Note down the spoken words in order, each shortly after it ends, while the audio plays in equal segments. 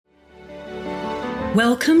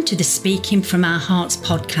Welcome to the Speaking from Our Hearts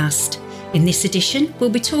podcast. In this edition, we'll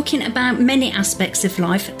be talking about many aspects of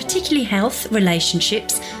life, particularly health,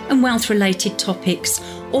 relationships, and wealth-related topics,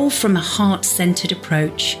 all from a heart-centred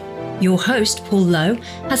approach. Your host, Paul Lowe,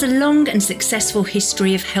 has a long and successful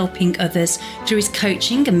history of helping others through his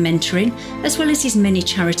coaching and mentoring, as well as his many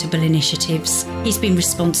charitable initiatives. He's been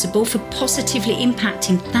responsible for positively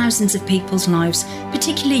impacting thousands of people's lives,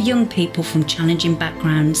 particularly young people from challenging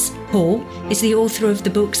backgrounds. Paul is the author of the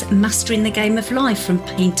books Mastering the Game of Life from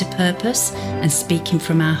Pain to Purpose and Speaking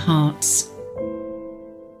from Our Hearts.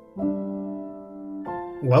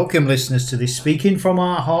 Welcome, listeners, to this Speaking from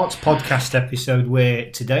Our Hearts podcast episode,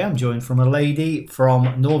 where today I'm joined from a lady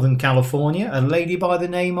from Northern California, a lady by the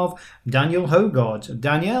name of Danielle Hogard.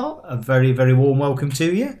 Danielle, a very, very warm welcome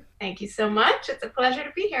to you. Thank you so much. It's a pleasure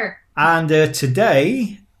to be here. And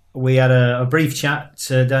today we had a brief chat,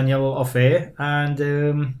 Danielle, off air,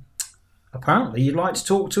 and apparently you'd like to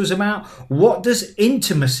talk to us about what does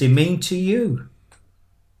intimacy mean to you?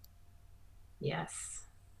 Yes.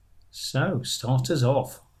 So, start us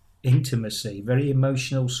off. Intimacy, very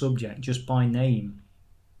emotional subject, just by name.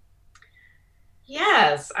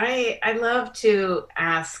 Yes, I love to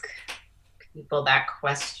ask people that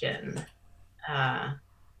question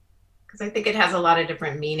because I think it has a lot of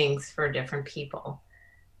different meanings for different people.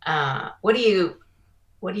 What do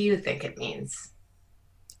you think it means?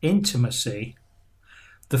 Intimacy.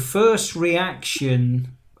 The first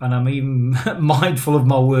reaction, and I'm even mindful of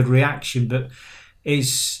my word reaction, but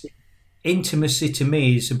is intimacy to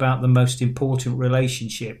me is about the most important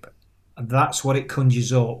relationship. That's what it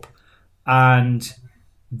conjures up. And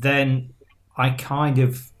then I kind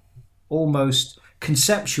of almost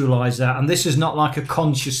conceptualize that, and this is not like a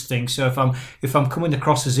conscious thing. So if I'm coming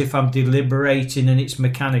across as if I'm deliberating and it's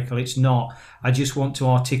mechanical, it's not. I just want to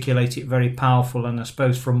articulate it very powerful, and I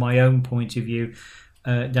suppose from my own point of view,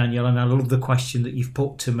 Danielle, and I love the question that you've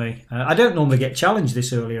put to me. I don't normally get challenged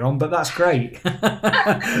this earlier on, but that's great. So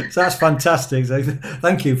that's fantastic. So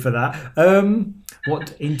thank you for that.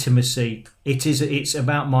 What intimacy? It's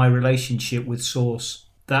about my relationship with Source.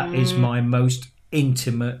 That is my most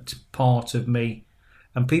intimate part of me.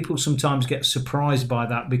 And people sometimes get surprised by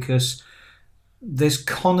that because there's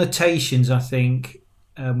connotations, I think,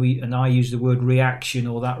 and I use the word reaction,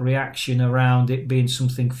 or that reaction around it being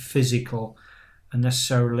something physical, and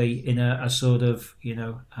necessarily in a sort of,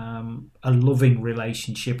 a loving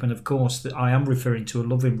relationship. And of course, that I am referring to a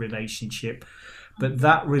loving relationship. But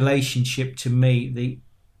that relationship, to me, the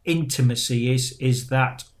intimacy is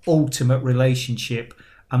that ultimate relationship.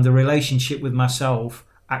 And the relationship with myself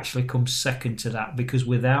actually comes second to that, because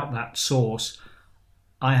without that Source,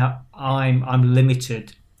 I'm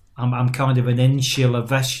limited. I'm kind of an insular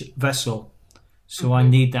vessel. So I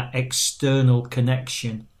need that external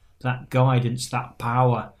connection, that guidance, that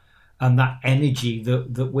power, and that energy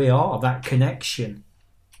that we are, that connection.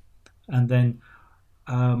 And then,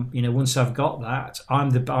 once I've got that,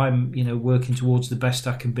 I'm working towards the best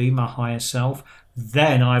I can be, my higher self.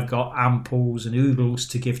 Then I've got amples and oodles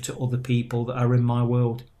to give to other people that are in my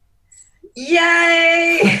world.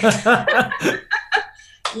 Yay!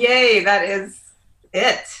 Yay! That is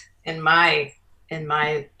it in my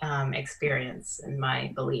experience, in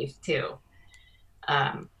my belief too.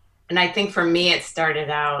 And I think for me, it started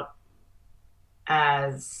out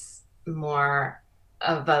as more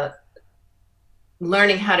of a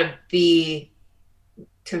learning how to be,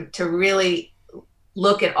 to really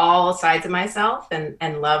look at all sides of myself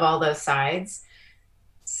and love all those sides.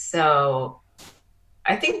 So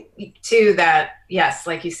I think too that, yes,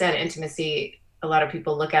 like you said, intimacy, a lot of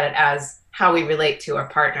people look at it as how we relate to our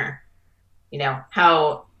partner.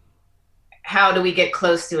 How do we get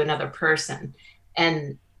close to another person?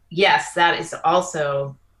 And yes, that is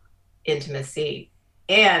also intimacy.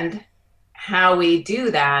 And how we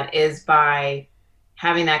do that is by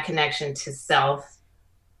having that connection to self,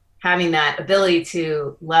 having that ability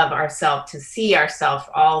to love ourselves, to see ourselves,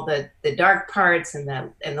 all the dark parts and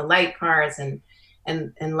the light parts, and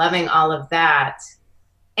loving all of that.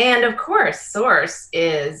 And of course, Source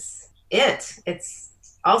is it. It's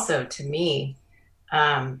also, to me,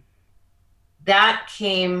 that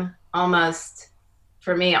came almost,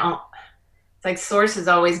 for me, it's like Source has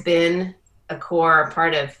always been a core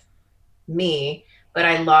part of me, but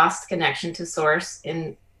I lost connection to Source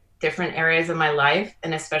in different areas of my life,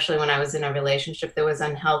 and especially when I was in a relationship that was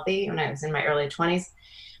unhealthy when I was in my early 20s.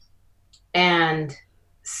 And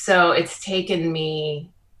so it's taken me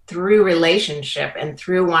through relationship and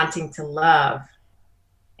through wanting to love,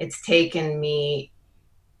 it's taken me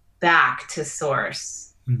back to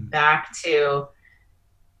Source, back to,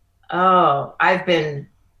 I've been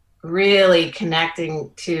really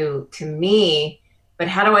connecting to me. But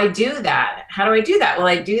how do I do that? Well,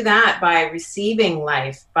 I do that by receiving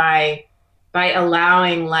life, by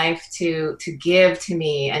allowing life to give to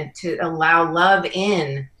me, and to allow love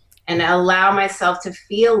in, and allow myself to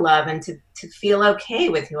feel love, and to feel okay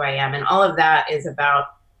with who I am. And all of that is about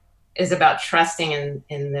trusting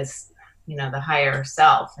in this, the higher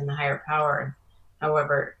self and the higher power.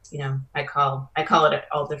 However, I call it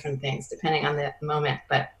all different things depending on the moment,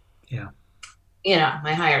 but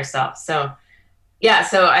my higher self. So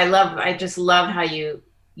I just love how you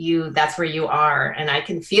that's where you are, and I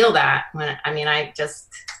can feel that I just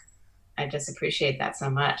appreciate that so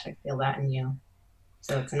much. I feel that in you.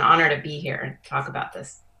 So it's an honor to be here and talk about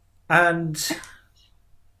this. And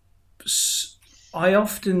I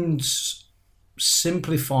often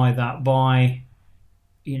simplify that by,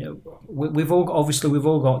 we've all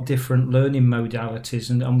got different learning modalities,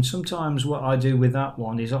 and sometimes what I do with that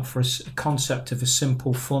one is offer a concept of a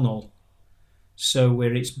simple funnel. So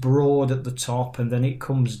where it's broad at the top, and then it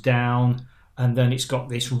comes down, and then it's got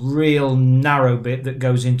this real narrow bit that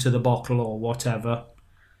goes into the bottle or whatever.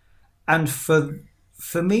 And for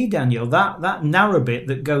me, Daniel, that narrow bit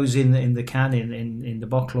that goes in the can, in the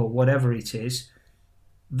bottle or whatever it is,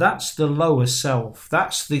 that's the lower self.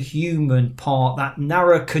 That's the human part, that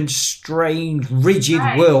narrow, constrained, rigid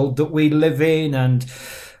world that we live in, and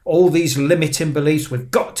all these limiting beliefs. We've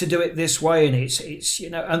got to do it this way, and it's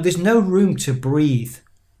and there's no room to breathe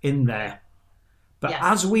in there. But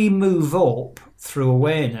as we move up through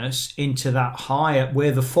awareness into that higher,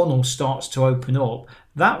 where the funnel starts to open up,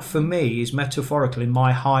 that for me is metaphorically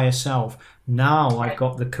my higher self. Now I've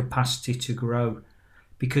got the capacity to grow,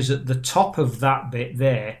 because at the top of that bit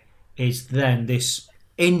there is then this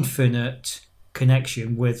infinite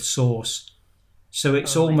connection with Source. So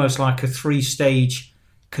it's almost like a 3-stage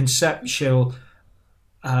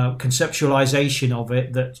conceptualization of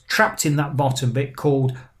it, that's trapped in that bottom bit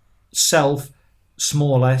called self,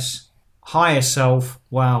 small s, higher self.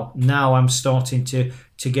 Wow, now I'm starting to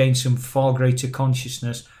gain some far greater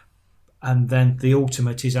consciousness. And then the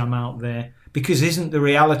ultimate is I'm out there. Because isn't the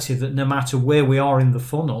reality that no matter where we are in the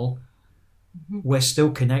funnel, we're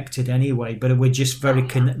still connected anyway, but we're just very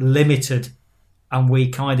limited, and we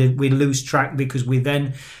lose track, because we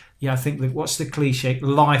then, I think that, what's the cliche?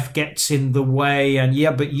 Life gets in the way, and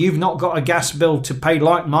but you've not got a gas bill to pay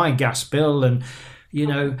like my gas bill, and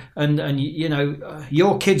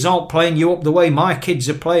your kids aren't playing you up the way my kids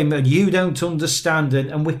are playing, and you don't understand it.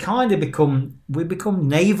 And we become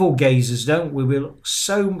navel gazers, don't we? We're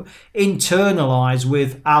so internalized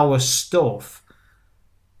with our stuff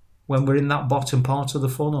when we're in that bottom part of the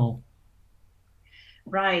funnel.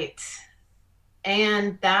 Right.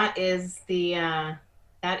 And that is the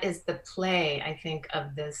play, I think,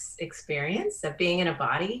 of this experience of being in a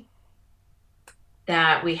body,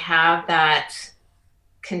 that we have that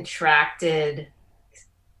contracted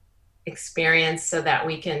experience so that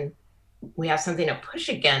we have something to push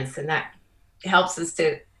against, and that helps us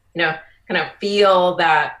to kind of feel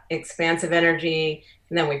that expansive energy,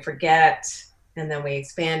 and then we forget, and then we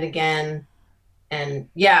expand again. And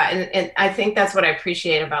and I think that's what I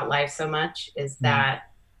appreciate about life so much, is that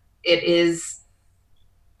it's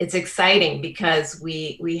exciting, because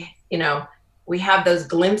we have those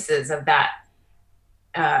glimpses of that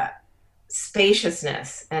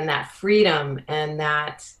spaciousness and that freedom and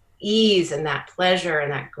that ease and that pleasure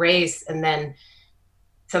and that grace, and then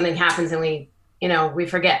something happens and we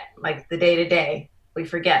forget, like the day-to-day, we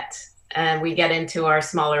forget, and we get into our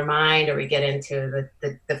smaller mind, or we get into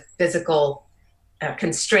the physical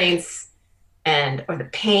constraints or the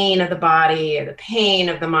pain of the body, or the pain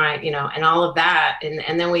of the mind, and all of that,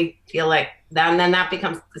 and then we feel like that, and then that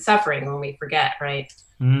becomes the suffering when we forget, right?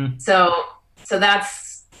 So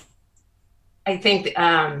that's, I think,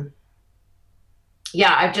 I've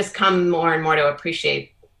just come more and more to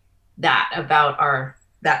appreciate that about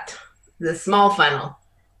the small funnel,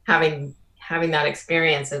 having that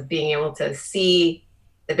experience of being able to see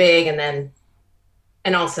the big, and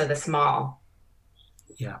also the small.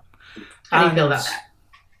 Yeah. How do you feel about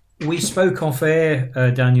that? We spoke off air,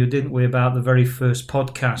 Daniel, didn't we, about the very first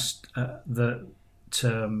podcast that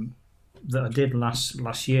I did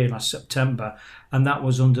last year, last September, and that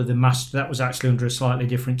was that was actually under a slightly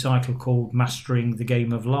different title called Mastering the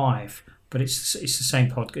Game of Life. But it's the same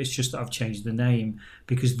podcast. It's just that I've changed the name,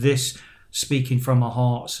 because this, speaking from our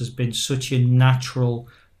hearts, has been such a natural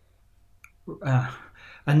way,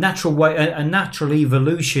 a natural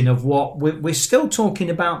evolution of what we're still talking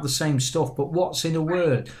about the same stuff, but what's in a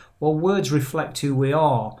word? Well, words reflect who we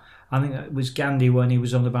are. I think it was Gandhi when he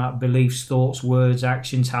was on about beliefs, thoughts, words,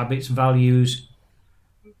 actions, habits, values.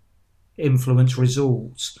 influence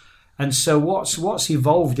results. And so what's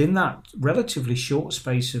evolved in that relatively short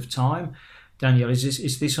space of time, Danielle,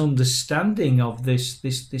 is this understanding of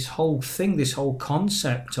this whole thing, this whole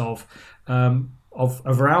concept of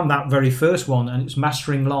around that very first one, and it's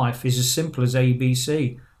mastering life is as simple as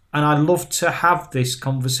ABC. And I love to have this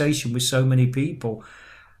conversation with so many people.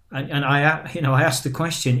 And I asked the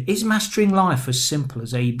question, is mastering life as simple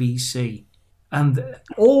as ABC? And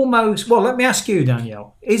almost, well, let me ask you,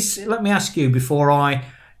 Danielle, let me ask you before I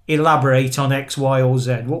elaborate on X, Y, or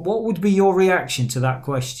Z. What would be your reaction to that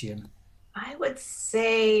question? I would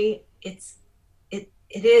say it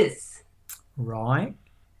is. Right.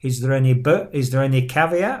 Is there any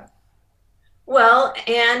caveat? Well,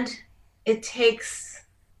 and it takes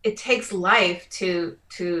life to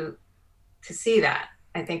see that.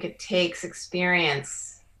 I think it takes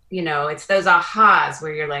experience. It's those ahas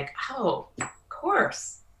where you're like, oh, of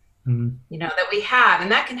course, that we have.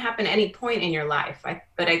 And that can happen any point in your life.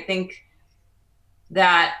 But I think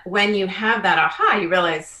that when you have that aha, you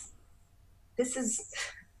realize this is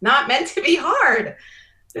not meant to be hard.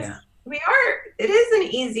 It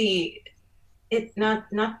isn't easy. It's not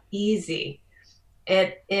easy.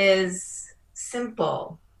 It is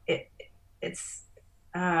simple.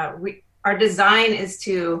 Our design is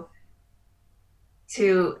to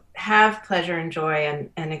have pleasure and joy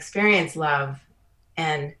and experience love.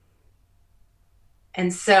 And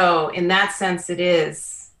so in that sense, it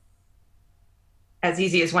is as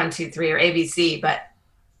easy as 1, 2, 3 or ABC, but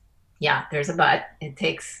yeah, there's a but. It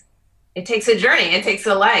takes a journey. It takes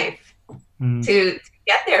a life to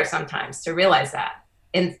get there sometimes, to realize that,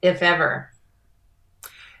 if ever.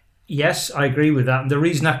 Yes, I agree with that. And the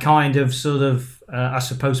reason I kind of sort of, I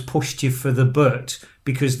suppose, pushed you for the but,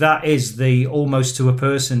 because that is the almost to a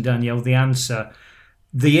person, Danielle, the answer.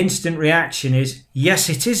 The instant reaction is, yes,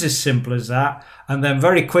 it is as simple as that. And then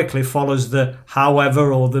very quickly follows the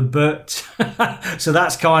however or the but. So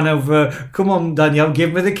that's kind of, come on, Danielle,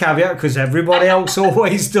 give me the caveat, because everybody else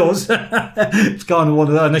always does. It's kind of one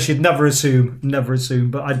of those, and I should never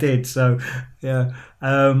assume, but I did. So, yeah.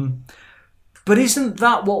 But isn't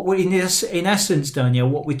that what we're, in essence, Danielle,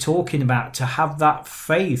 what we're talking about, to have that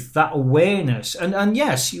faith, that awareness? And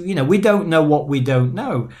yes, we don't know what we don't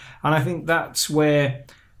know. And I think that's where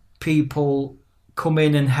people come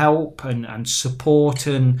in and help and support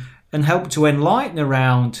and help to enlighten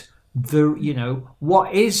around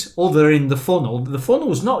what is other in the funnel. The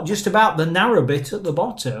funnel's not just about the narrow bit at the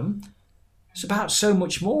bottom. It's about so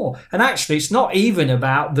much more. And actually, it's not even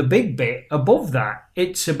about the big bit above that.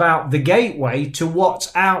 It's about the gateway to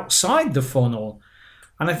what's outside the funnel.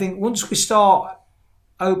 And I think once we start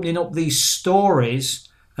opening up these stories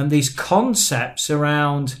and these concepts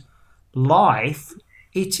around life,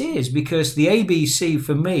 it is, because the ABC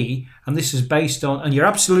for me, and this is based on, and you're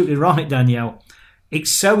absolutely right, Danielle,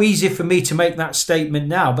 it's so easy for me to make that statement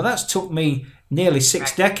now, but that's took me nearly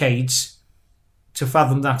 6 decades to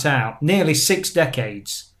fathom that out. Nearly 6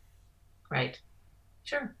 decades. Right.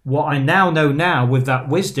 Sure. What I now know with that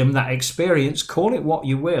wisdom, that experience, call it what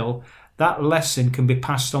you will, that lesson can be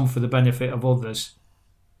passed on for the benefit of others.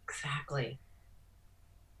 Exactly.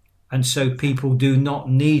 And so people do not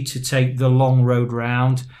need to take the long road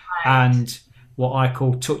round and what I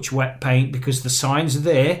call touch wet paint, because the signs are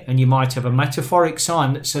there, and you might have a metaphoric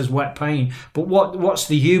sign that says wet paint. But what's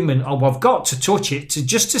the human? Oh, I've got to touch it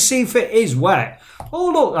just to see if it is wet. Oh,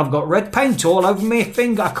 look, I've got red paint all over my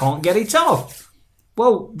finger. I can't get it off.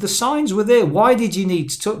 Well, the signs were there. Why did you need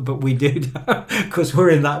to touch? But we did, because we're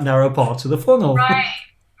in that narrow part of the funnel.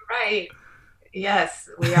 Right. Yes,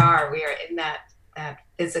 we are. We are in that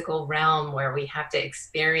physical realm where we have to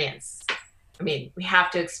experience. We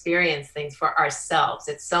have to experience things for ourselves.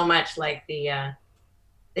 It's so much like the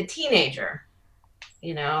teenager,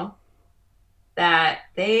 that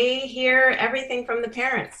they hear everything from the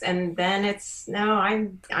parents, and then it's, no,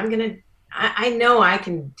 I know I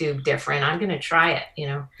can do different. I'm gonna try it.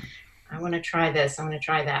 I want to try this. I want to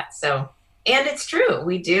try that. So, and it's true.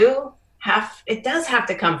 It does have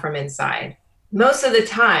to come from inside most of the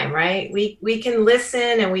time, right? We can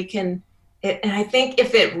listen, and we can. And I think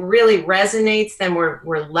if it really resonates, then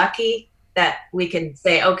we're lucky that we can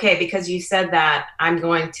say, okay, because you said that, I'm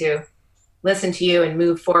going to listen to you and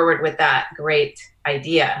move forward with that great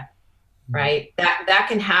idea, right? That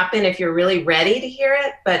can happen if you're really ready to hear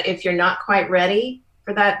it. But if you're not quite ready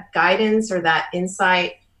for that guidance or that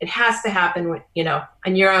insight, it has to happen,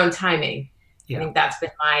 on your own timing. Yeah. I think that's been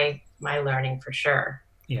my learning for sure.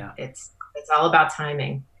 Yeah, it's all about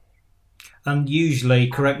timing. And usually,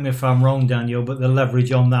 correct me if I'm wrong, Daniel, but the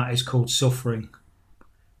leverage on that is called suffering.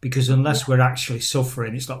 because unless we're actually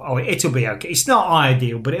suffering, it's like, oh, it'll be okay. It's not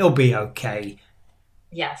ideal, but it'll be okay.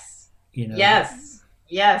 Yes. You know.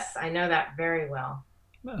 Yes, I know that very well.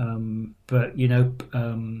 But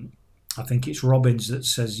I think it's Robbins that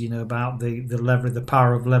says, about the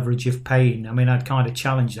power of leverage of pain. I mean, I'd kind of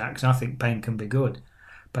challenge that, because I think pain can be good,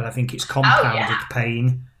 but I think it's compounded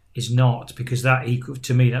pain is not, because that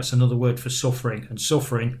to me, that's another word for suffering. And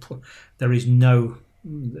suffering, there is no,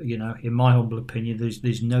 in my humble opinion,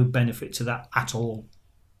 there's no benefit to that at all.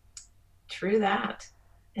 True that.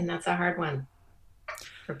 And that's a hard one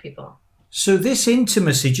for people. So this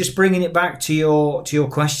intimacy, just bringing it back to your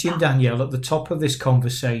question, Danielle, at the top of this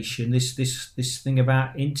conversation, this thing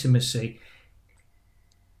about intimacy,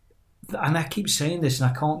 and I keep saying this and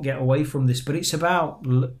I can't get away from this, but it's about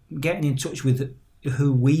getting in touch with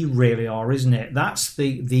who we really are, isn't it? That's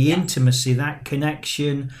the intimacy, that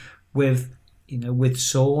connection with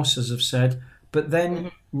Source, as I've said. But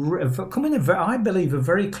then I believe a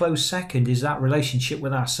very close second is that relationship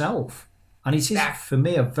with ourselves. And it is, for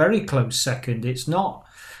me, a very close second. It's not,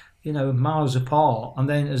 miles apart. And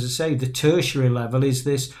then, as I say, the tertiary level is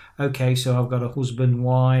this, okay, so I've got a husband,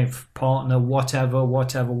 wife, partner,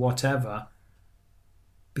 whatever,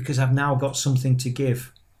 because I've now got something to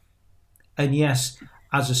give. And yes,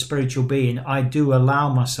 as a spiritual being, I do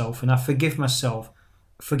allow myself, and I forgive myself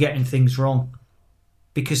for getting things wrong.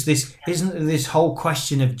 Because this isn't this whole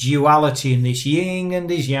question of duality and this yin and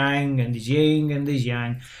this yang and this yin and this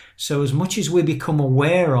yang. So as much as we become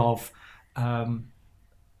aware of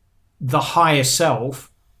the higher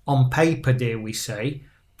self, on paper, dare we say,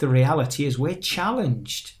 the reality is we're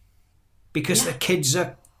challenged. Because the kids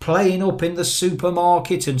are playing up in the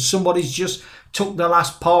supermarket and somebody's just took the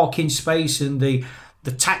last parking space and the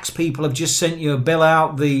tax people have just sent you a bill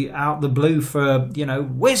out the blue for,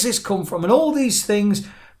 where's this come from? And all these things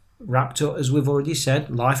wrapped up, as we've already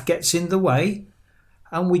said, life gets in the way.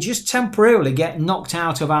 And we just temporarily get knocked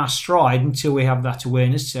out of our stride until we have that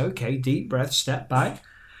awareness. So, okay, deep breath, step back.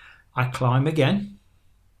 I climb again.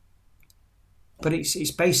 But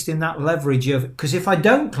it's based in that leverage of, because if I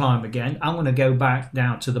don't climb again, I'm going to go back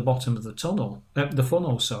down to the bottom of the funnel.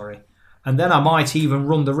 And then I might even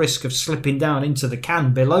run the risk of slipping down into the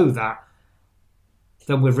can below that.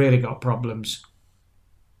 Then we've really got problems.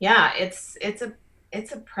 Yeah, it's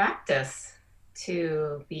a practice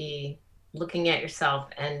to be looking at yourself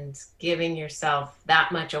and giving yourself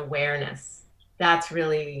that much awareness. That's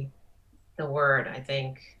really the word, I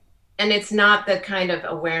think. And it's not the kind of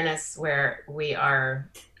awareness where we are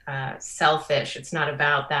selfish. It's not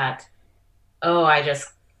about that, I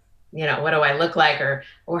just, what do I look like,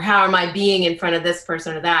 or how am I being in front of this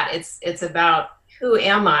person or that? It's about who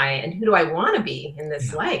am I and who do I want to be in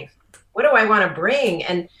this life? What do I want to bring?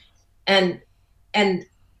 And can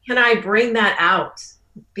I bring that out?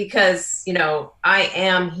 Because, I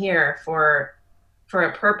am here for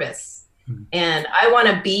a purpose, and I want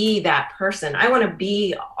to be that person. I want to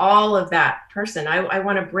be all of that person. I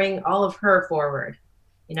want to bring all of her forward,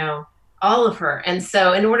 all of her. And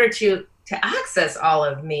so in order to access all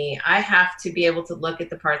of me, I have to be able to look at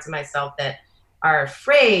the parts of myself that are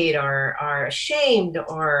afraid or are ashamed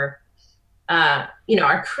or,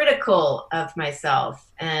 are critical of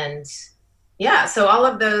myself. And so all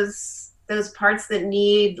of those parts that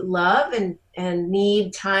need love and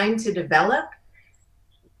need time to develop,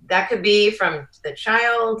 that could be from the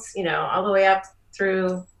child, all the way up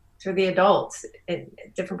through the adults in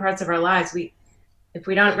different parts of our lives. If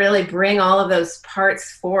we don't really bring all of those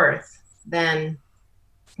parts forth, then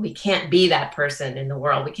we can't be that person in the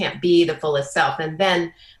world. We can't be the fullest self. And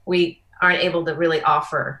then we aren't able to really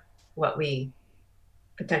offer what we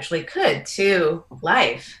potentially could to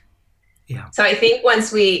life. Yeah. So I think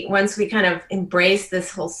once we kind of embrace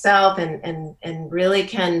this whole self and really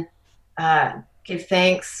can give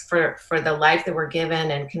thanks for the life that we're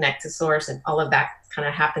given and connect to Source, and all of that kind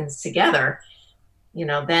of happens together,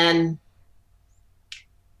 then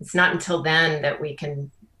it's not until then that we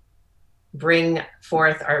can bring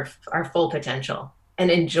forth our full potential and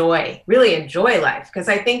really enjoy life. Because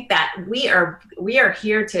I think that we are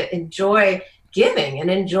here to enjoy giving and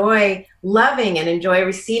enjoy loving and enjoy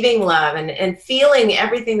receiving love and feeling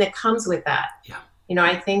everything that comes with that. Yeah.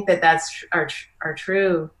 I think that that's our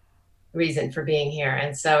true reason for being here.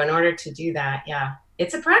 And so in order to do that,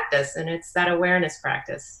 it's a practice, and it's that awareness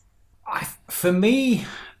practice. For me,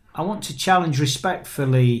 I want to challenge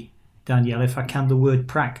respectfully, Danielle, if I can, the word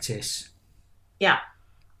practice. Yeah.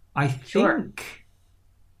 I think,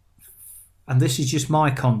 and this is just my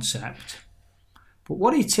concept, but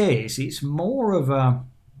what it is, it's more of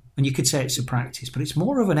and you could say it's a practice, but it's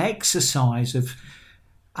more of an exercise of,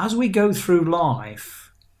 as we go through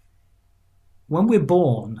life, when we're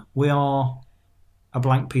born, we are a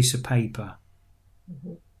blank piece of paper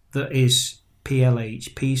that is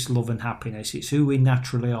PLH, peace, love and happiness. It's who we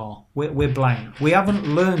naturally are. We're blank. We haven't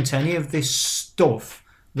learnt any of this stuff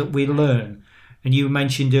that we learn. And you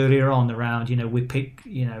mentioned earlier on around, we pick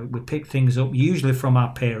things up usually from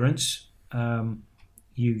our parents,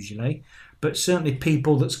 usually, but certainly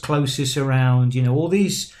people that's closest around, all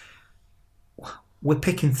these, we're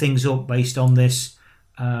picking things up based on this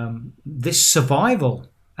survival.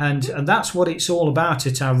 And that's what it's all about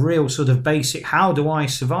at our real sort of basic, how do I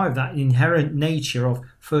survive, that inherent nature of,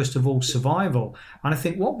 first of all, survival. And I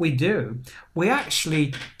think what we do, we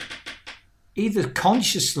actually either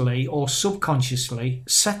consciously or subconsciously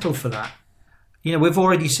settle for that. We've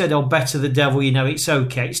already said, better the devil, it's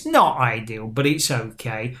okay. It's not ideal, but it's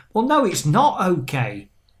okay. Well, no, it's not okay.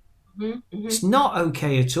 Mm-hmm. It's not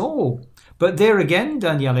okay at all. But there again,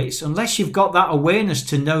 Danielle, it's unless you've got that awareness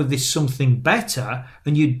to know there's something better,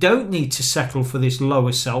 and you don't need to settle for this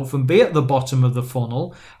lower self and be at the bottom of the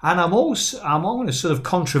funnel. And I'm going to sort of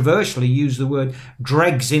controversially use the word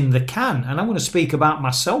dregs in the can. And I'm going to speak about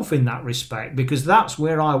myself in that respect, because that's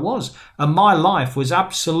where I was. And my life was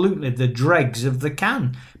absolutely the dregs of the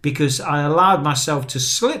can, because I allowed myself to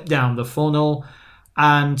slip down the funnel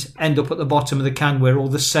and end up at the bottom of the can where all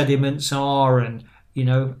the sediments are, and,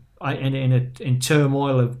 in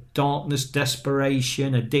turmoil of darkness,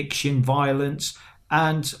 desperation, addiction, violence,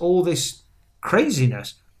 and all this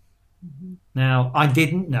craziness. Mm-hmm. Now, I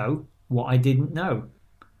didn't know what I didn't know.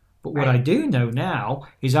 But what I do know now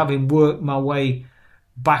is, having worked my way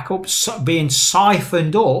back up, being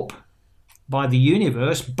siphoned up by the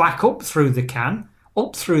universe, back up through the can,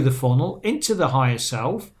 up through the funnel, into the higher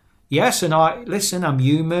self. Yes, and I'm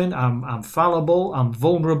human, I'm fallible, I'm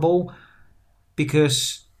vulnerable,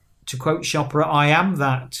 because, to quote Chopra, I am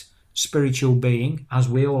that spiritual being, as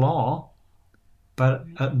we all are. But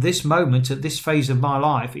at this moment, at this phase of my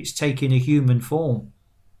life, it's taking a human form.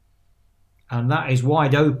 And that is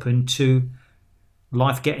wide open to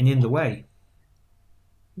life getting in the way.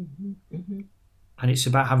 Mm-hmm, mm-hmm. And it's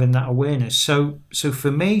about having that awareness. So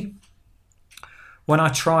for me, when I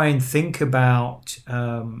try and think about,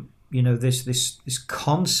 this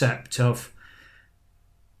concept of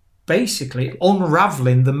basically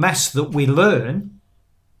unraveling the mess that we learn,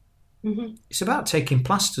 mm-hmm. It's about taking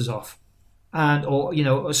plasters off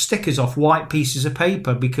or stickers off white pieces of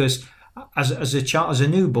paper, because as a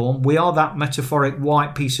newborn, we are that metaphoric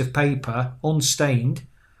white piece of paper, unstained.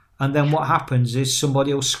 And then what happens is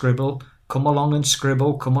somebody will scribble, come along and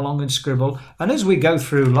scribble. And as we go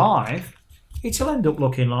through life, it'll end up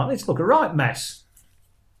looking like, let's look, a right mess.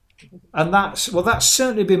 And that's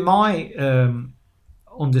certainly been my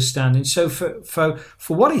understanding. So for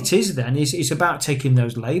what it is then is about taking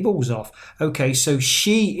those labels off. Okay, so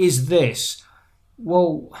she is this.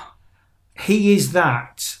 Well, he is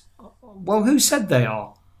that. Well, who said they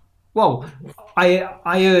are? Well, I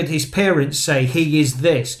heard his parents say he is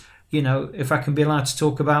this. If I can be allowed to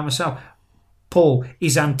talk about myself, Paul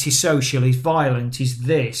is antisocial, he's violent, he's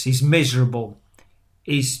this, he's miserable,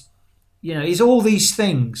 he's all these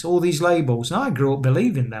things, all these labels. And I grew up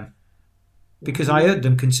believing them, because I heard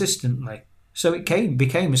them consistently. So it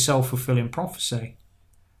became a self-fulfilling prophecy.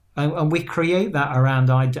 And we create that around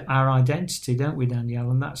our identity, don't we,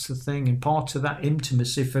 Danielle? And that's the thing. And part of that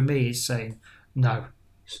intimacy for me is saying, no,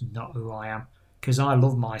 it's not who I am, because I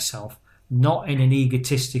love myself, not in an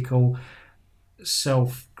egotistical,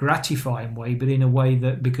 self-gratifying way, but in a way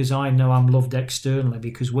that, because I know I'm loved externally.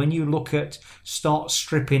 Because when you start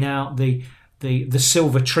stripping out the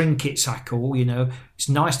silver trinkets, I call, it's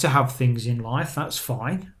nice to have things in life, that's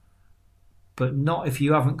fine, but not if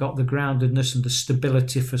you haven't got the groundedness and the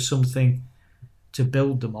stability for something to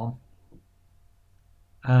build them on.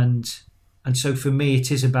 And so for me,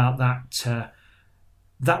 it is about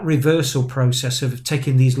that reversal process of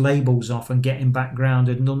taking these labels off and getting back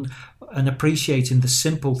grounded and appreciating the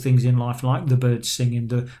simple things in life, like the birds singing,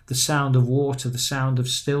 the sound of water, the sound of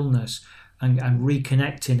stillness, and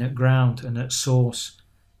reconnecting at ground and at source.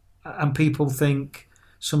 And people think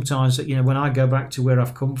sometimes that, when I go back to where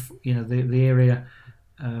I've come from, the area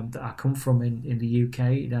that I come from in the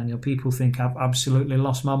UK, Daniel, people think I've absolutely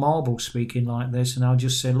lost my marbles speaking like this. And I'll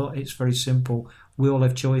just say, look, it's very simple. We all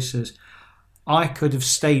have choices. I could have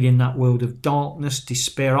stayed in that world of darkness,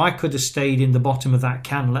 despair. I could have stayed in the bottom of that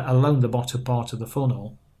can, let alone the bottom part of the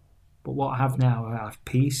funnel. But what I have now, I have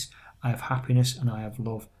peace, I have happiness, and I have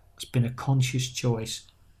love. It's been a conscious choice.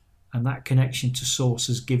 And that connection to source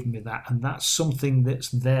has given me that. And that's something that's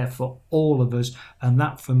there for all of us. And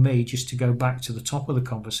that, for me, just to go back to the top of the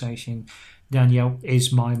conversation, Danielle,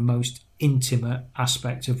 is my most intimate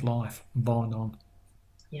aspect of life, bar none.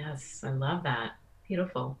 Yes, I love that.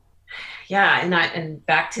 Beautiful. Yeah, and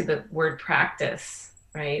back to the word practice,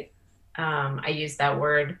 right? I use that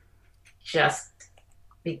word just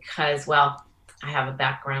because, well, I have a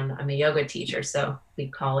background. I'm a yoga teacher, so we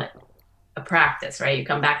call it a practice, right? You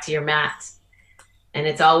come back to your mat and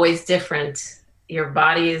it's always different. Your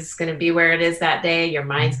body is going to be where it is that day. Your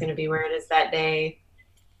mind's going to be where it is that day.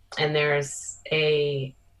 And there's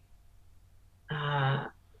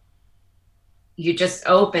you just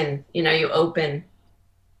open, you open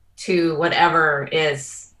to whatever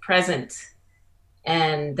is present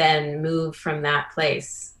and then move from that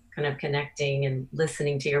place, kind of connecting and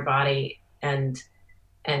listening to your body and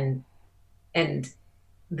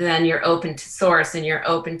then you're open to source and you're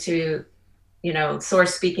open to,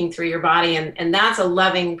 source speaking through your body. And that's a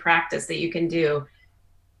loving practice that you can do.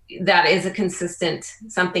 That is a consistent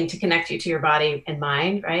something to connect you to your body and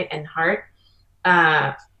mind, right? And heart.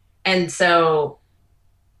 And so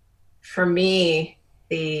for me,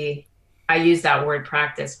 I use that word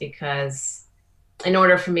practice because in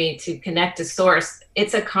order for me to connect to source,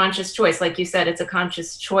 it's a conscious choice. Like you said, it's a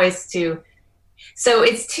conscious choice so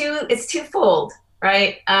it's twofold,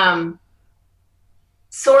 right?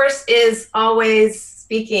 Source is always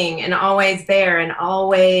speaking and always there and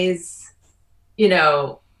always,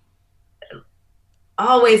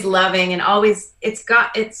 always loving and always, it's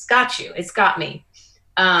got you, it's got me.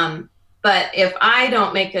 But if I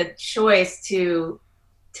don't make a choice to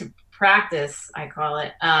practice, I call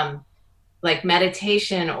it, like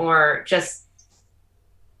meditation or just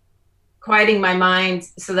quieting my mind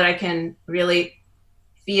so that I can really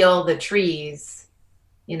feel the trees,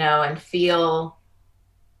 and feel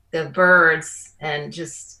the birds and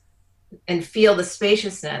feel the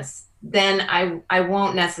spaciousness, then I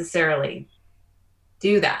won't necessarily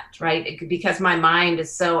do that, right? Because my mind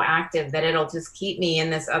is so active that it'll just keep me in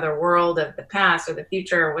this other world of the past or the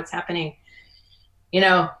future or what's happening,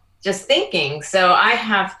 just thinking. So I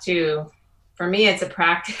have to, for me, it's a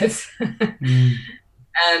practice. And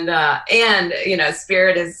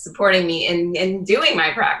spirit is supporting me in doing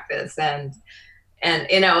my practice. And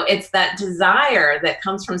it's that desire that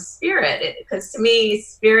comes from spirit. Because to me,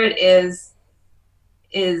 spirit is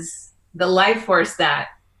the life force that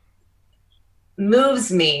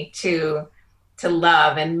moves me to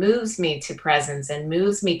love and moves me to presence and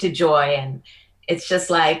moves me to joy. And it's just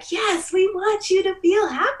like, yes, we want you to feel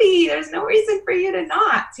happy. There's no reason for you to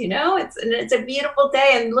not, it's a beautiful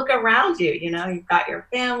day and look around you, you've got your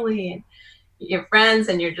family and your friends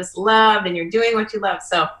and you're just loved and you're doing what you love.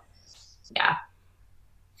 So yeah.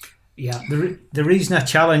 Yeah, the reason I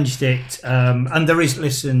challenged it, and there is,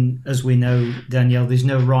 listen, as we know, Danielle, there's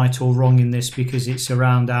no right or wrong in this because it's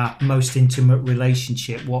around our most intimate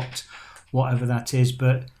relationship, whatever that is.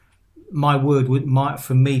 But my word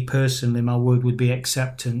for me personally, my word would be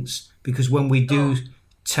acceptance, because when we do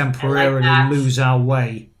temporarily lose our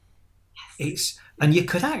way, and you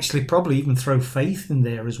could actually probably even throw faith in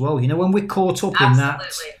there as well. When we're caught up in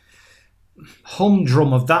that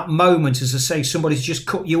humdrum of that moment, as I say, somebody's just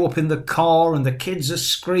cut you up in the car and the kids are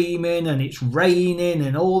screaming and it's raining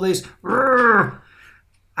and all this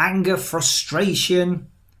anger, frustration.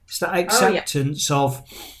 It's that acceptance of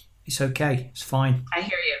it's okay, it's fine. I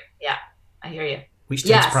hear you. Yeah, I hear you. Which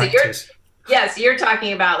takes practice. So you're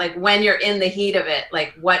talking about like when you're in the heat of it,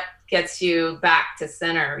 like what gets you back to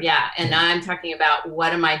center. Yeah. And I'm talking about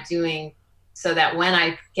what am I doing so that when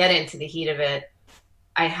I get into the heat of it,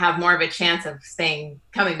 I have more of a chance of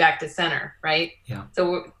coming back to center, right? Yeah.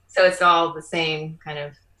 So it's all the same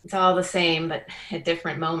it's all the same, but at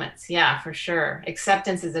different moments. Yeah, for sure.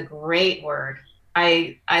 Acceptance is a great word.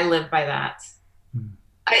 I live by that.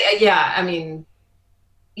 I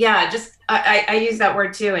use that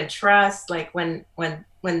word too. And trust, like when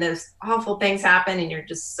those awful things happen and you're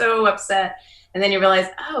just so upset and then you realize,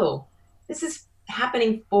 oh, this is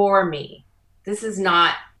happening for me. This is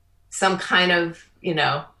not some kind of,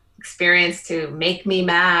 experience to make me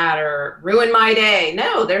mad or ruin my day.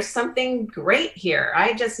 No, there's something great here.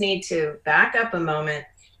 I just need to back up a moment,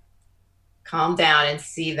 calm down and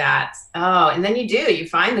see that. Oh, and then you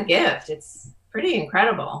find the gift. It's pretty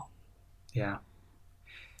incredible. Yeah.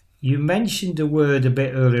 You mentioned a word a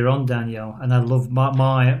bit earlier on, Danielle, and I love my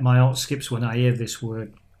heart skips when I hear this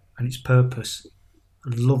word, and it's purpose. I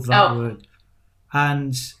love that word.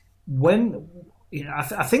 And when, I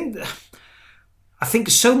think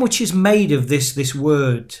so much is made of this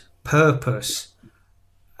word purpose,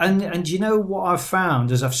 And you know what I've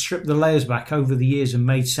found as I've stripped the layers back over the years and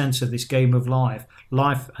made sense of this game of life?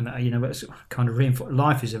 Life, and it's kind of reinforced.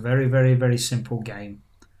 Life is a very, very, very simple game,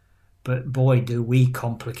 but boy, do we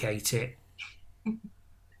complicate it.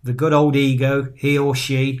 The good old ego, he or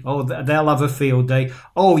she, they'll have a field day.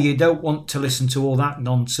 Oh, you don't want to listen to all that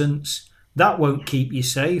nonsense. That won't keep you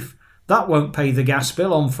safe. That won't pay the gas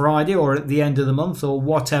bill on Friday or at the end of the month or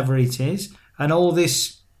whatever it is. And all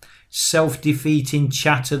this self-defeating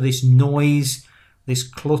chatter, this noise, this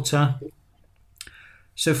clutter.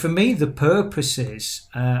 So for me, the purpose is,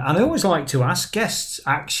 and I always like to ask guests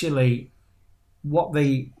actually what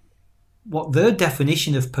their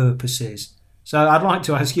definition of purpose is. So I'd like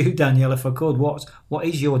to ask you, Danielle, if I could, what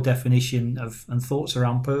is your definition of and thoughts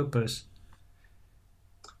around purpose?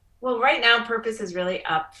 Well, right now, purpose is really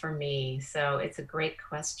up for me. So it's a great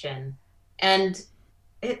question. And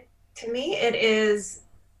to me, it is,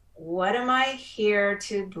 what am I here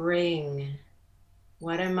to bring?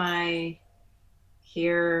 What am I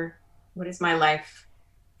here? What is my life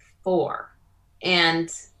for?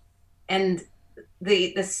 And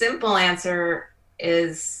the simple answer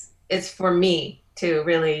is, it's for me to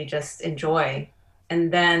really just enjoy.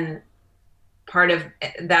 And then part of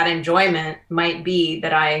that enjoyment might be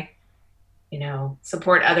that I,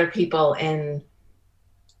 support other people in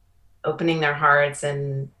opening their hearts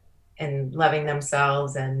and loving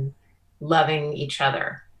themselves and loving each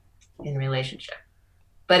other in relationship.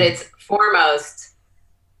 But it's foremost,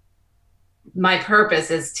 my purpose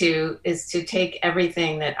is to take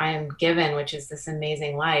everything that I am given, which is this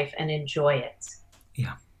amazing life, and enjoy it.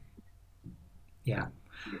 Yeah.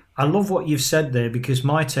 I love what you've said there, because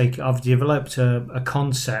I've developed a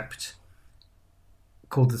concept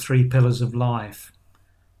called the 3 pillars of life.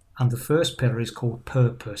 And the first pillar is called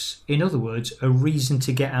purpose. In other words, a reason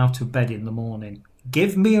to get out of bed in the morning.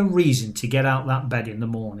 Give me a reason to get out that bed in the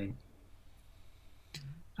morning.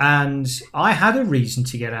 And I had a reason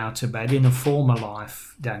to get out of bed in a former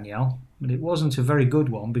life, Danielle, but it wasn't a very good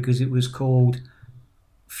one, because it was called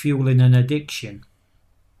fueling an addiction.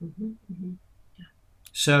 Mm-hmm, mm-hmm.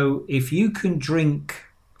 So if you can drink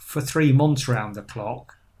for 3 months round the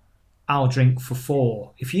clock, I'll drink for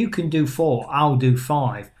 4. If you can do 4, I'll do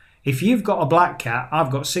 5. If you've got a black cat,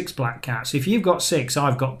 I've got 6 black cats. If you've got 6,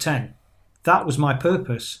 I've got 10. That was my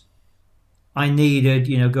purpose. I needed,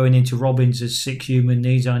 going into Robbins' 6 human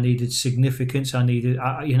needs, I needed significance. I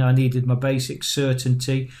needed my basic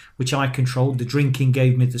certainty, which I controlled. The drinking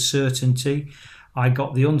gave me the certainty. I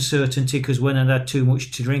got the uncertainty because when I had too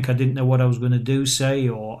much to drink, I didn't know what I was going to do, say,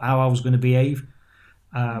 or how I was going to behave.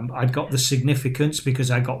 I'd got the significance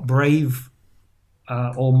because I got brave,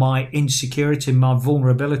 or my insecurity, my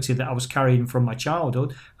vulnerability that I was carrying from my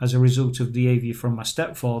childhood as a result of behaviour from my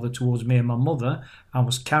stepfather towards me and my mother. I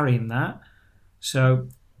was carrying that. So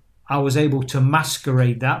I was able to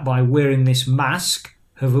masquerade that by wearing this mask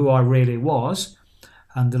of who I really was.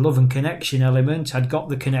 And the love and connection element, I'd got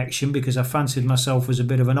the connection because I fancied myself as a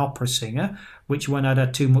bit of an opera singer, which when I'd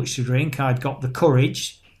had too much to drink, I'd got the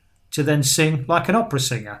courage to then sing like an opera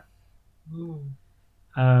singer.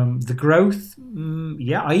 The growth,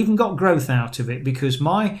 I even got growth out of it, because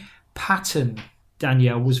my pattern,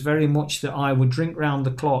 Danielle, was very much that I would drink round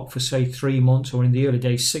the clock for, say, 3 months, or in the early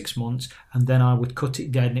days 6 months, and then I would cut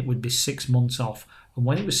it dead and it would be 6 months off. And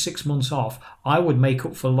when it was 6 months off, I would make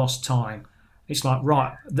up for lost time. It's like,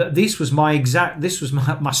 right, this was my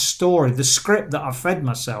story, the script that I fed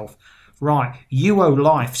myself. Right, you owe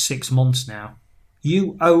life 6 months now.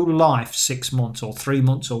 You owe life 6 months or 3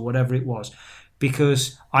 months or whatever it was.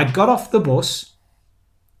 Because I'd got off the bus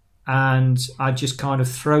and I'd just kind of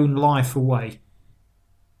thrown life away.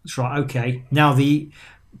 That's right, okay. Now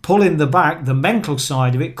pulling the back, the mental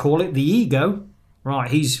side of it, call it the ego. Right,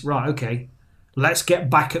 okay. Let's get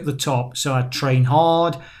back at the top. So I'd train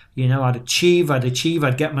hard. I'd achieve,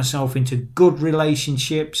 I'd get myself into good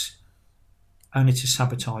relationships, only to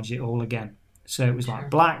sabotage it all again. So it was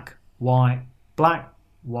like black, white.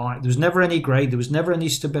 There was never any grey, there was never any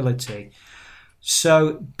stability.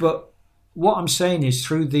 So, but what I'm saying is,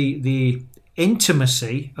 through the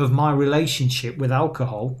intimacy of my relationship with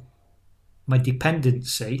alcohol, my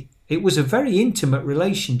dependency, it was a very intimate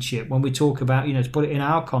relationship when we talk about, to put it in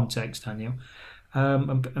our context, Daniel.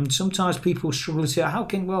 And sometimes people struggle to say,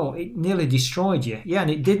 it nearly destroyed you. Yeah,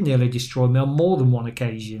 and it did nearly destroy me on more than one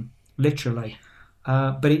occasion, literally.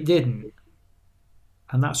 But it didn't.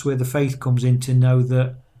 And that's where the faith comes in, to know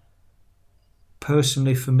that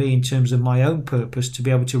personally for me, in terms of my own purpose, to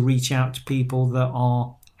be able to reach out to people that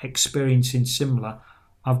are experiencing similar,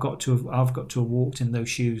 I've got to have walked in those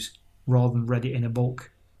shoes rather than read it in a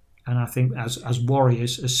book. And I think as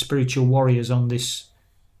warriors, as spiritual warriors on this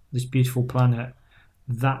this beautiful planet.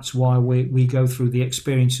 That's why we go through the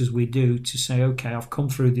experiences we do, to say, okay, I've come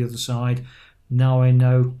through the other side. Now I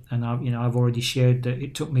know, and I've already shared that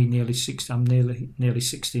it took me nearly 60. I'm nearly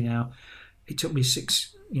 60 now. It took me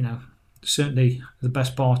certainly the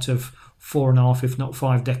best part of 4.5, if not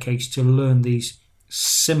 5 decades, to learn these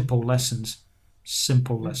simple lessons.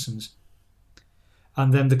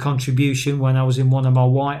 And then the contribution, when I was in one of my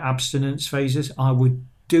white abstinence phases, I would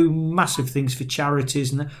do massive things for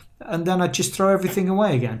charities, and then I'd just throw everything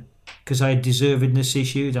away again because I had deservedness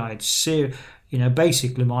issues. I had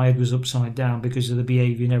basically my head was upside down because of the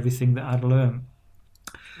behaviour and everything that I'd learned.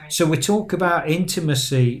 Right. So we talk about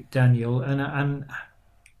intimacy, Daniel, and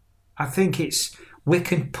I think we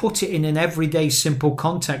can put it in an everyday simple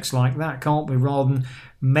context like that, can't we? Rather than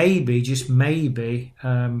maybe, just maybe,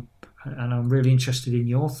 and I'm really interested in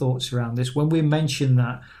your thoughts around this. When we mention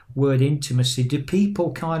that word intimacy, do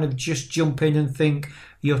people kind of just jump in and think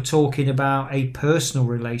you're talking about a personal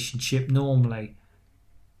relationship normally?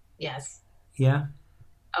 Yes. Yeah?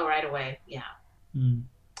 Oh, right away. Yeah. Mm.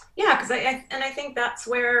 Yeah, because I think that's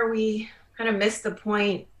where we kind of miss the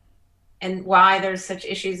point, and why there's such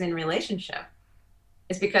issues in relationship.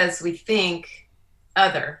 It's because we think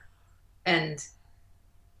other, and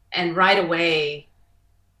right away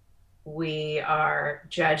we are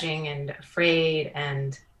judging and afraid,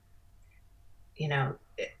 and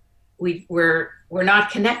we're not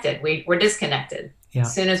connected. We're disconnected. Yeah.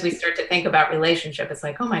 As soon as we start to think about relationship, it's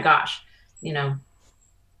like, oh my gosh,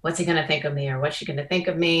 what's he going to think of me, or what's she going to think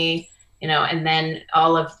of me? And then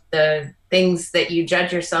all of the things that you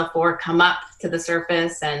judge yourself for come up to the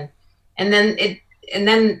surface, and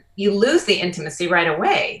then you lose the intimacy right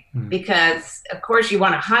away, because of course you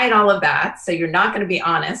want to hide all of that. So you're not going to be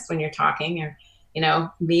honest when you're talking or,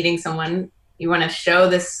 meeting someone. You want to show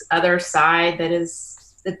this other side that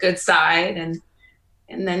is the good side.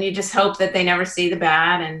 And then you just hope that they never see the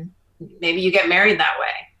bad, and maybe you get married that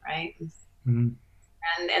way. Right. Mm-hmm.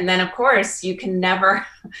 And then of course you can never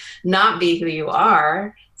not be who you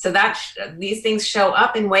are. So that these things show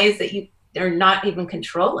up in ways that they're not even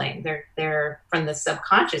controlling. They're from the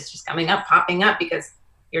subconscious, just coming up, popping up, because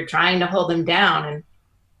you're trying to hold them down,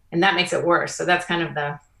 and that makes it worse. So that's kind of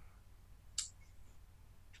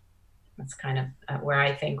where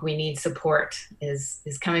I think we need support, is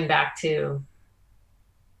coming back to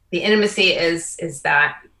the intimacy is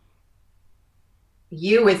that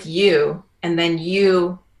you with you, and then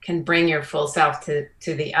you can bring your full self to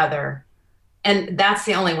the other. And that's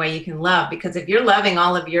the only way you can love, because if you're loving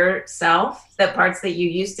all of yourself, the parts that you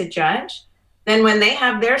used to judge, then when they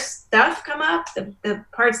have their stuff come up, the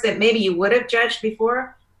parts that maybe you would have judged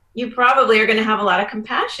before, you probably are going to have a lot of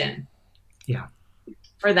compassion. Yeah.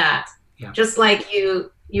 For that. Yeah. Just like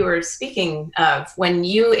you were speaking of, when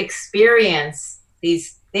you experience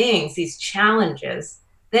these things, these challenges,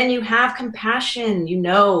 then you have compassion. You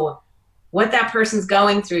know what that person's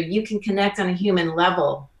going through. You can connect on a human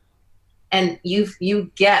level. And you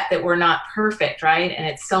get that we're not perfect, right? And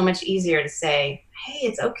it's so much easier to say, hey,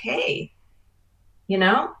 it's okay.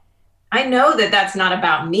 I know that that's not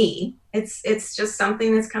about me. It's just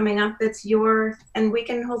something that's coming up that's and we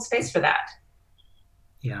can hold space for that.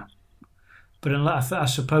 Yeah. But I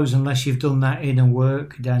suppose unless you've done that inner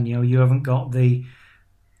work, Danielle, you haven't got the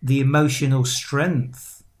emotional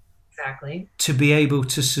strength. Exactly. To be able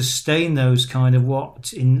to sustain those kind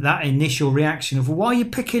of in that initial reaction of, why are you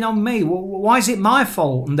picking on me? Why is it my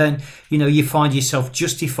fault? And then, you find yourself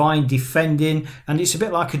justifying, defending, and it's a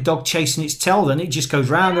bit like a dog chasing its tail. Then it just goes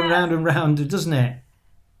round and round and round, doesn't it?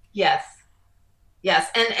 Yes. Yes.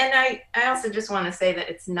 And I also just want to say that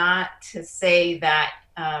it's not to say that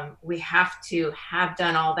we have to have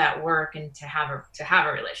done all that work and to have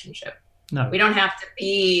a relationship. No. We don't have to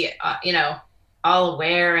be, all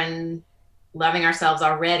aware and loving ourselves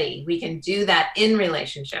already. We can do that in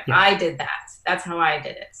relationship. Yeah. I did that. That's how I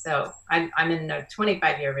did it. So I'm in a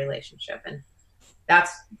 25-year relationship, and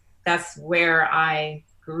that's where I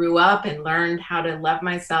grew up and learned how to love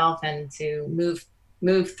myself and to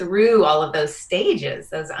move through all of those stages,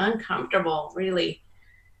 those uncomfortable, really,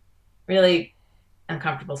 really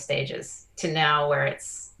uncomfortable stages, to now where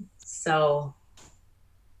it's so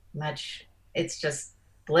much, it's just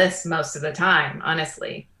bliss most of the time,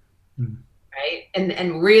 honestly. Right.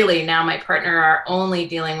 And really now my partner are only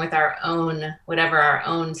dealing with our own, whatever our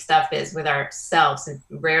own stuff is with ourselves. It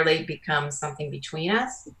rarely becomes something between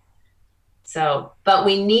us. So, but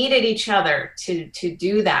we needed each other to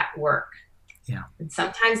do that work. Yeah. And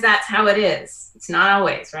sometimes that's how it is. It's not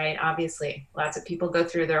always, right? Obviously, lots of people go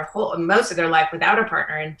through most of their life without a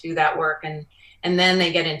partner and do that work. And and then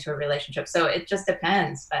they get into a relationship. So it just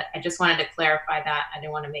depends. But I just wanted to clarify that. I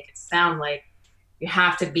didn't want to make it sound like you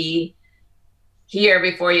have to be here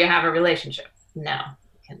before you have a relationship. No,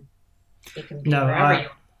 you can be wherever you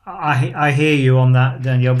are. I hear you on that,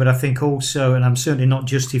 Danielle, but I think also, and I'm certainly not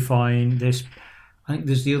justifying this, I think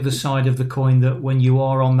there's the other side of the coin, that when you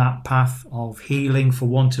are on that path of healing, for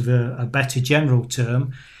want of a better general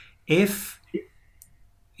term, if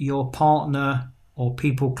your partner or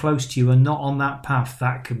people close to you are not on that path,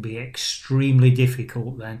 that can be extremely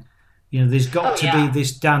difficult then. There's got to be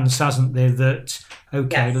this dance, hasn't there, that,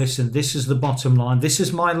 okay, yes, listen, this is the bottom line. This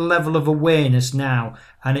is my level of awareness now.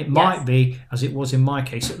 And it might be, as it was in my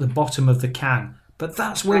case, at the bottom of the can. But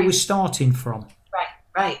that's where we're starting from.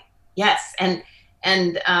 Right. Yes. And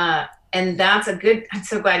that's a good, I'm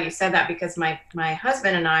so glad you said that, because my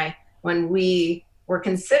husband and I, when we were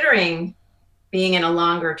considering being in a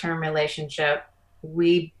longer term relationship,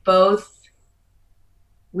 we were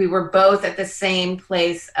both at the same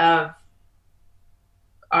place of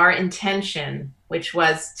our intention, which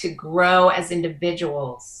was to grow as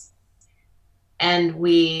individuals. And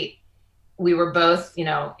we were both,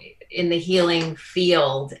 in the healing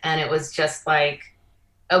field. And it was just like,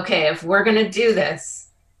 okay, if we're going to do this,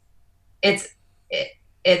 it's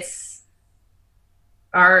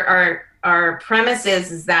our premise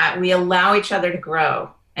is that we allow each other to grow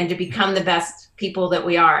and to become the best people that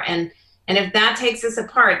we are. And if that takes us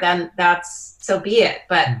apart, then that's, so be it.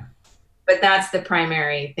 But that's the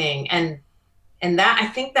primary thing. And that, I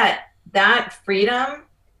think that freedom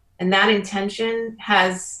and that intention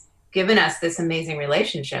has given us this amazing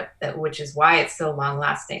relationship, which is why it's so long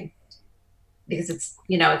lasting, because it's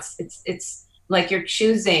like you're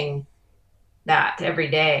choosing that every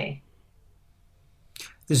day.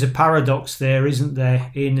 There's a paradox there, isn't there,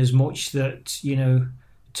 in as much that,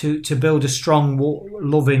 to build a strong,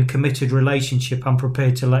 loving, committed relationship, I'm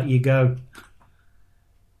prepared to let you go.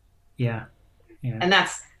 Yeah. And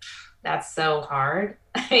that's so hard.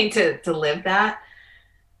 I mean, to live that,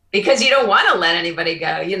 because you don't want to let anybody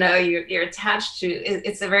go. You're attached to.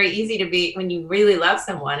 It's very easy to be when you really love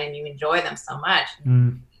someone and you enjoy them so much.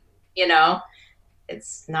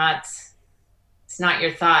 It's not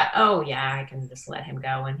your thought, oh yeah, I can just let him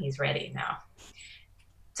go when he's ready now.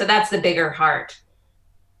 So that's the bigger heart.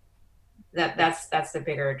 That's the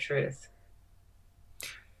bigger truth.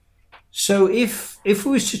 So if we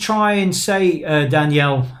was to try and say,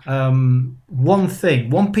 Danielle,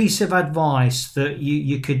 one piece of advice that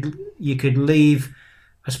you could leave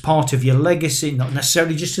as part of your legacy, not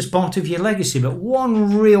necessarily just as part of your legacy, but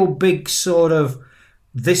one real big sort of,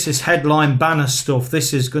 this is headline banner stuff,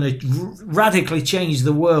 this is going to radically change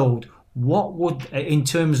the world. What would, in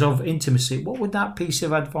terms of intimacy, what would that piece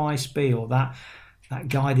of advice be, or that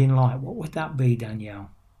guiding light? What would that be,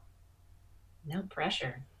 Danielle? No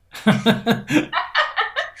pressure.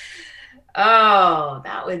 Oh,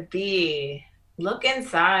 that would be look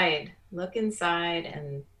inside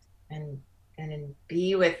and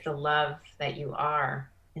be with the love that you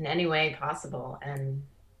are in any way possible, and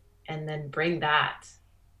then bring that,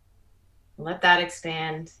 let that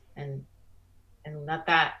expand, and let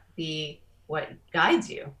that be what guides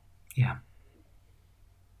you. Yeah.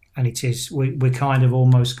 And it is, we're kind of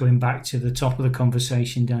almost going back to the top of the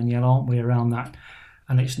conversation, Danielle, aren't we, around that?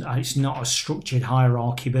 And it's not a structured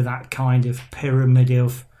hierarchy, but that kind of pyramid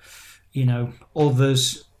of,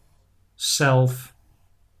 others, self,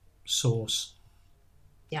 source.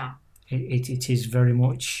 Yeah. It is very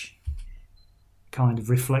much kind of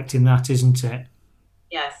reflecting that, isn't it?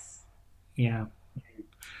 Yes. Yeah.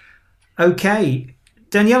 Okay.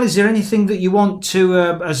 Danielle, is there anything that you want to,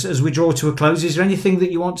 as we draw to a close, is there anything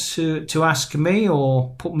that you want to ask me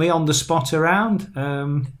or put me on the spot around?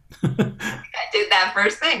 I did that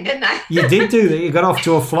first thing, didn't I? You did do that. You got off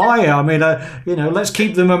to a flyer. I mean, let's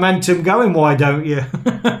keep the momentum going. Why don't you?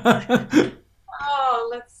 Oh,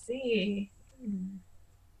 let's see.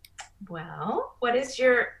 Well, what is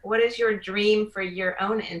your dream for your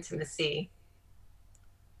own intimacy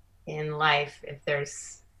in life, if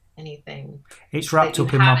there's anything it's wrapped that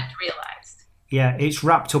up you in haven't realized? Yeah, it's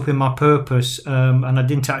wrapped up in my purpose, and I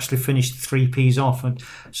didn't actually finish the 3 Ps off, and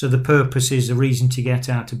so the purpose is a reason to get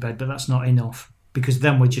out of bed, but that's not enough, because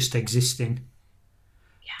then we're just existing.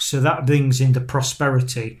 Yeah. So that brings in the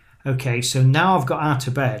prosperity. Okay, so now I've got out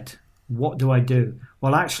of bed, what do I do?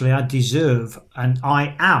 Well, actually, I deserve, and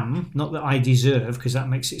I am, not that I deserve, because that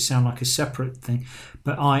makes it sound like a separate thing,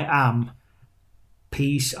 but I am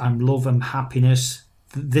peace, I'm love, I'm happiness.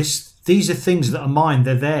 These are things that are mine,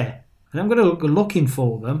 they're there. And I'm going to go looking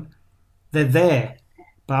for them. They're there.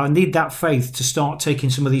 But I need that faith to start taking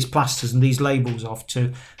some of these plasters and these labels off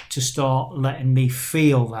to start letting me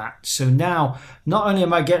feel that. So now, not only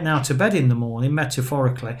am I getting out of bed in the morning,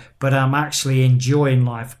 metaphorically, but I'm actually enjoying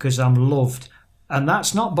life because I'm loved. And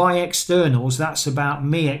that's not by externals. That's about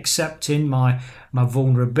me accepting my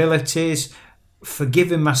vulnerabilities,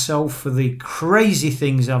 forgiving myself for the crazy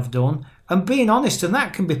things I've done, and being honest. And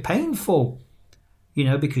that can be painful,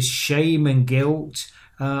 because shame and guilt.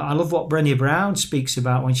 I love what Brené Brown speaks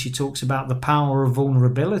about when she talks about the power of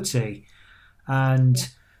vulnerability. And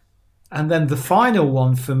then the final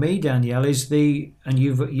one for me, Danielle, is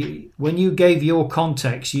when you gave your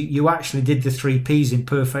context, you actually did the 3 Ps in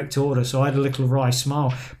perfect order. So I had a little wry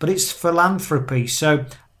smile, but it's philanthropy. So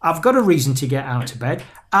I've got a reason to get out of bed.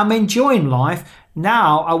 I'm enjoying life.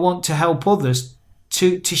 Now I want to help others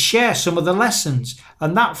to share some of the lessons.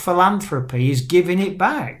 And that philanthropy is giving it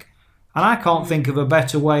back. And I can't think of a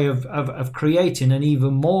better way of creating an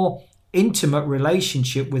even more intimate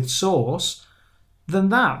relationship with Source than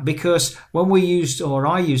that. Because when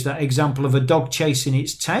I used that example of a dog chasing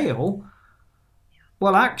its tail,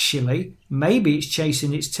 well, actually, maybe it's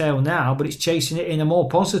chasing its tail now, but it's chasing it in a more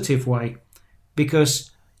positive way.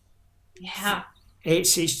 Because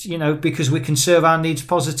it's because we can serve our needs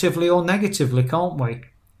positively or negatively, can't we?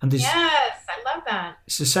 And yes, I love that.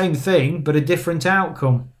 It's the same thing, but a different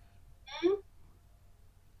outcome.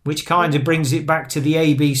 Which kind of brings it back to the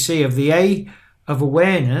ABC of the A of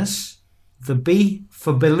awareness, the B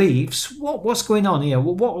for beliefs. What's going on here?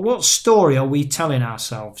 What story are we telling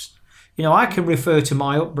ourselves? I can refer to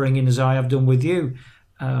my upbringing as I have done with you,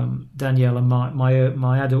 Danielle, and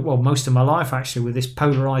my adult, most of my life actually, with this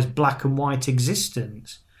polarized black and white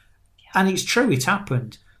existence. And it's true, it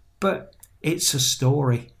happened, but it's a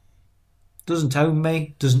story. Doesn't own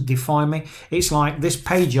me, doesn't define me. It's like this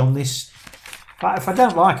page on this. If I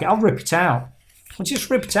don't like it, I'll rip it out. I'll just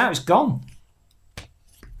rip it out. It's gone.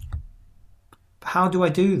 How do I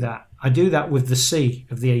do that? I do that with the C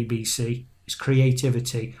of the ABC. It's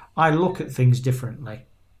creativity. I look at things differently.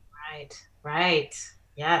 Right.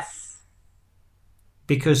 Yes.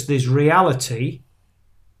 Because there's reality.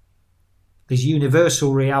 There's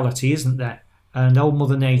universal reality, isn't there? And old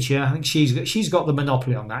Mother Nature, I think she's got the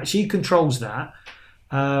monopoly on that. She controls that.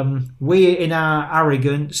 We, in our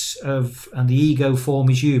arrogance and the ego form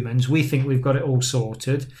as humans, we think we've got it all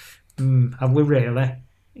sorted. Have we really?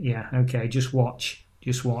 Yeah, okay, just watch.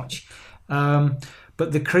 But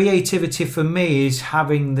the creativity for me is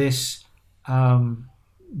having this, being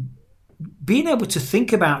able to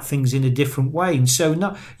think about things in a different way. And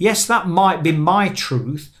so, yes, that might be my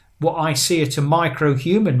truth, what I see at a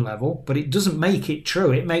micro-human level, but it doesn't make it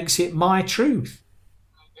true. It makes it my truth.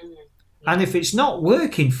 And if it's not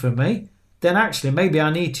working for me, then actually maybe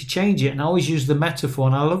I need to change it. And I always use the metaphor,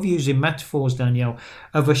 and I love using metaphors, Danielle,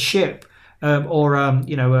 of a ship or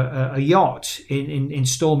a yacht in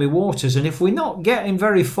stormy waters. And if we're not getting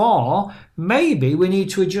very far, maybe we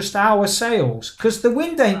need to adjust our sails, because the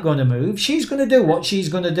wind ain't going to move. She's going to do what she's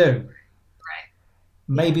going to do. Right.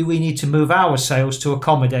 Maybe we need to move our sails to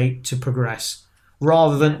accommodate, to progress,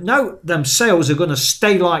 rather than, no, them sails are going to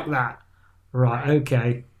stay like that. Right,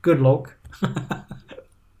 okay. Good luck.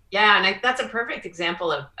 Yeah, and that's a perfect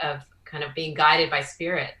example of kind of being guided by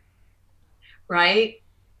spirit, right?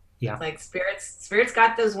 Yeah. It's like spirit's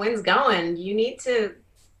got those winds going. You need to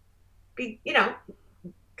be,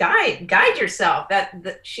 guide yourself.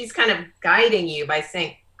 That she's kind of guiding you by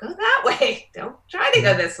saying, go that way. Don't try to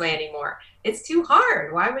go this way anymore. It's too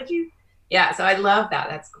hard. Why would you? Yeah, so I love that.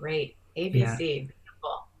 That's great. ABC. Yeah.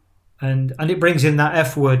 And it brings in that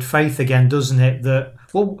F word, faith, again, doesn't it? That,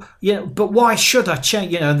 but why should I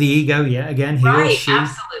change? The ego, again, he or she.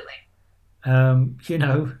 Absolutely.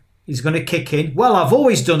 He's going to kick in. Well, I've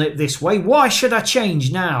always done it this way. Why should I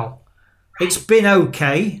change now? Right. It's been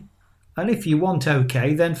okay. And if you want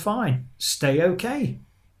okay, then fine. Stay okay.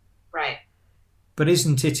 Right. But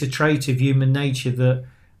isn't it a trait of human nature that,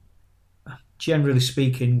 generally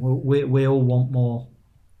speaking, we all want more?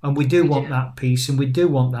 And we do want that peace, and we do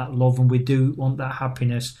want that love, and we do want that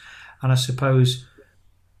happiness. And I suppose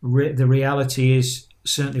the reality is,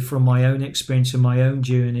 certainly from my own experience and my own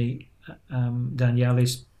journey, Danielle,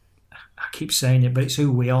 is, I keep saying it, but it's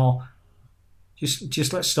who we are.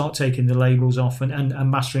 Just let's start taking the labels off, and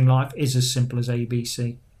mastering life is as simple as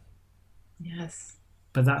ABC. Yes.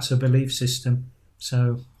 But that's a belief system.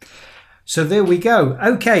 So there we go.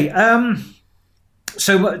 Okay.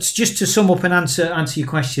 So just to sum up and answer your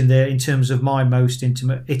question there, in terms of my most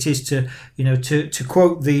intimate, it is to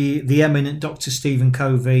quote the eminent Dr. Stephen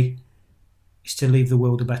Covey, is to leave the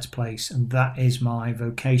world a better place. And that is my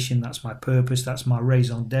vocation. That's my purpose. That's my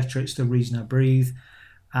raison d'etre. It's the reason I breathe.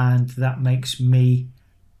 and that makes me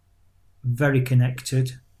very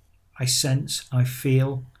connected. I sense, I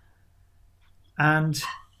feel, and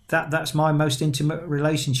that's my most intimate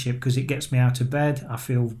relationship, because it gets me out of bed. I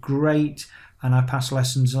feel great, and I pass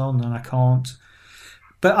lessons on, and I can't.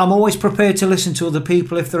 But I'm always prepared to listen to other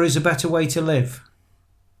people if there is a better way to live.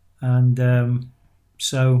 And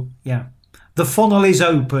so, yeah, the funnel is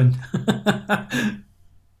open.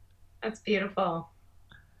 That's beautiful.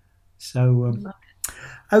 So,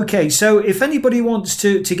 okay, so if anybody wants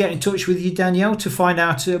to get in touch with you, Danielle, to find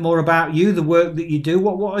out more about you, the work that you do,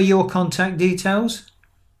 what are your contact details?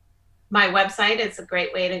 My website is a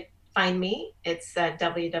great way to find me. It's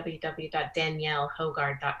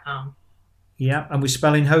www.daniellehogard.com. Yeah, and we're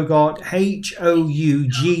spelling Hogard Hougard.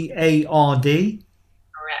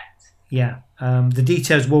 Correct. Yeah, the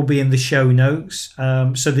details will be in the show notes.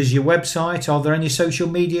 So there's your website. Are there any social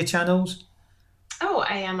media channels? Oh,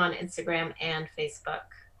 I am on Instagram and Facebook.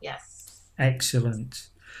 Yes. Excellent.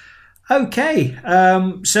 Okay,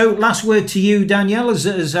 so last word to you, Danielle,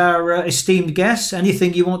 as our esteemed guest.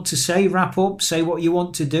 Anything you want to say, wrap up, say what you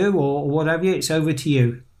want to do, or whatever. It's over to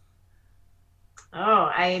you.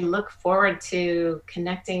 Oh, I look forward to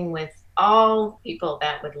connecting with all people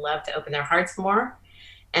that would love to open their hearts more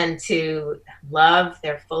and to love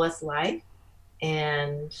their fullest life.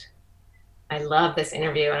 And I love this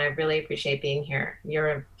interview, and I really appreciate being here.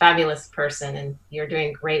 You're a fabulous person, and you're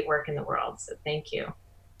doing great work in the world. So thank you.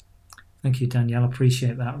 Thank you, Danielle. I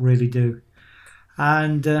appreciate that. Really do.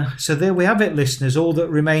 And so there we have it, listeners. All that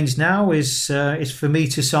remains now is for me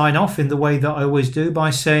to sign off in the way that I always do,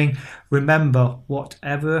 by saying, remember,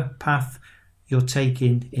 whatever path you're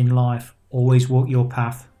taking in life, always walk your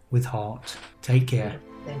path with heart. Take care.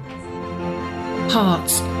 Thanks.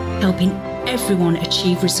 Hearts, helping everyone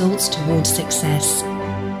achieve results towards success.